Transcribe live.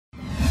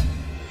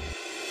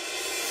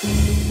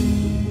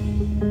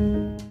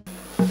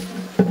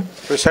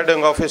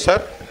Presiding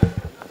Officer,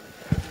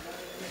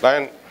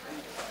 Lion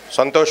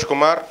Santosh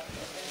Kumar,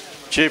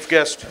 Chief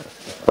Guest,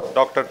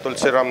 Dr.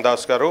 Tulsiram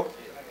Das Garu,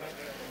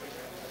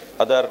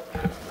 other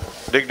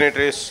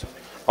dignitaries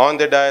on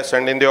the dais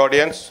and in the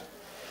audience,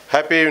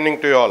 happy evening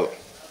to you all.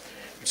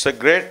 It's a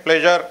great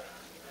pleasure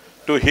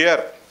to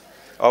hear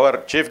our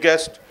Chief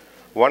Guest,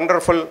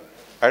 wonderful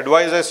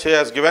advices he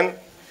has given,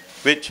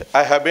 which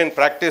I have been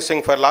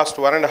practicing for last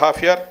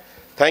 1.5 years.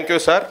 Thank you,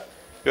 sir.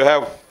 You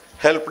have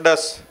helped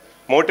us,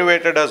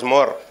 motivated us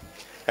more.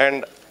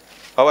 And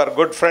our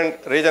good friend,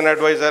 Region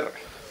Advisor,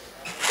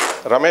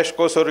 Ramesh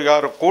Kosuri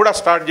garu kuda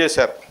start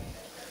chesaru.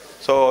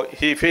 So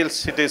he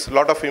feels it is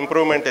lot of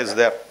improvement is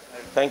there.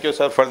 Thank you,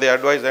 sir, for the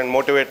advice and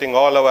motivating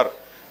all our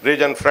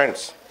region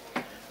friends.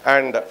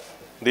 And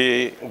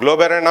the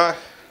Globarena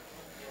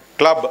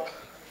Club,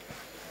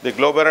 the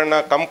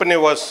Globarena company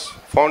was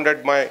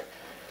founded by my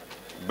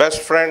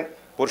best friend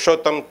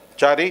Purushottam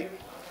Chari,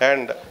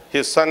 and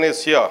his son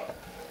is here,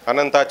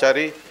 Ananta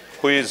Chari,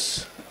 who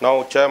is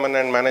now chairman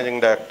and managing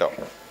director.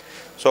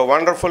 So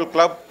wonderful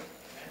club.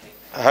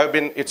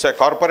 It's a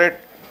corporate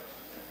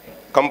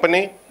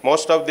company.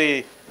 Most of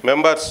the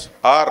members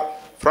are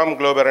from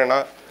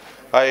Globarena.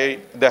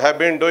 They have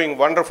been doing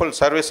wonderful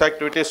service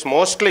activities,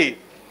 mostly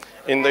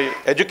in the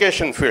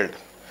education field.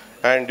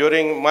 And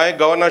during my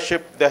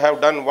governorship, they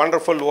have done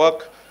wonderful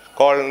work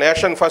called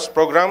Nation First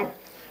program,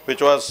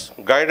 which was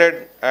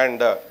guided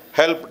and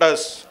helped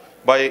us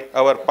by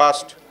our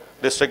past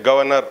district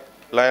governor,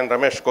 Lion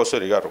Ramesh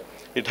Kosuri garu.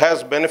 It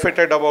has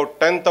benefited about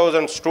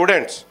 10,000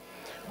 students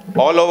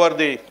all over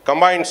the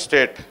combined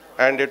state,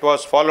 and it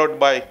was followed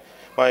by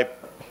my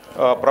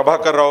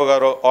Prabhakar Rao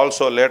garu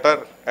also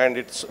later, and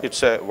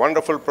it's a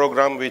wonderful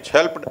program which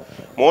helped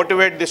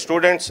motivate the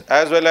students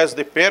as well as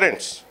the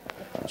parents.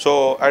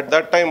 So at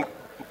that time,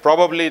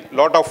 probably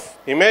lot of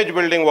image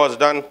building was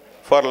done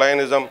for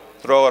Lionism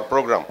through our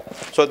program.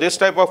 So this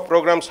type of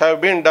programs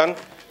have been done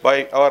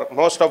by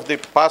most of the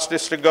past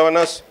district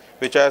governors,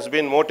 which has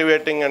been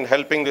motivating and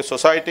helping the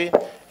society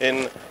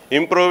in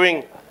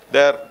improving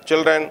their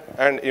children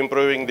and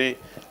improving the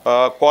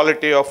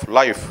quality of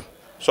life.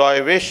 So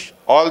I wish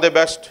all the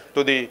best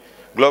to the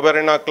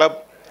Globarena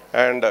Club,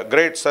 and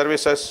great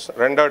services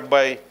rendered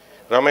by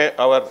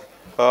our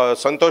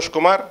Santosh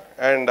Kumar,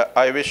 and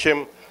I wish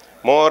him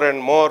more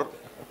and more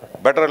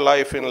better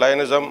life in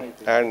Lionism,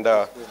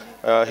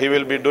 and he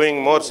will be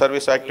doing more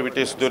service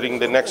activities during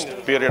the next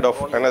period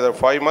of another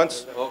 5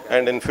 months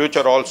and in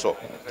future also.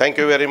 Thank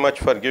you very much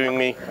for giving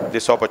me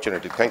this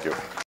opportunity. Thank you.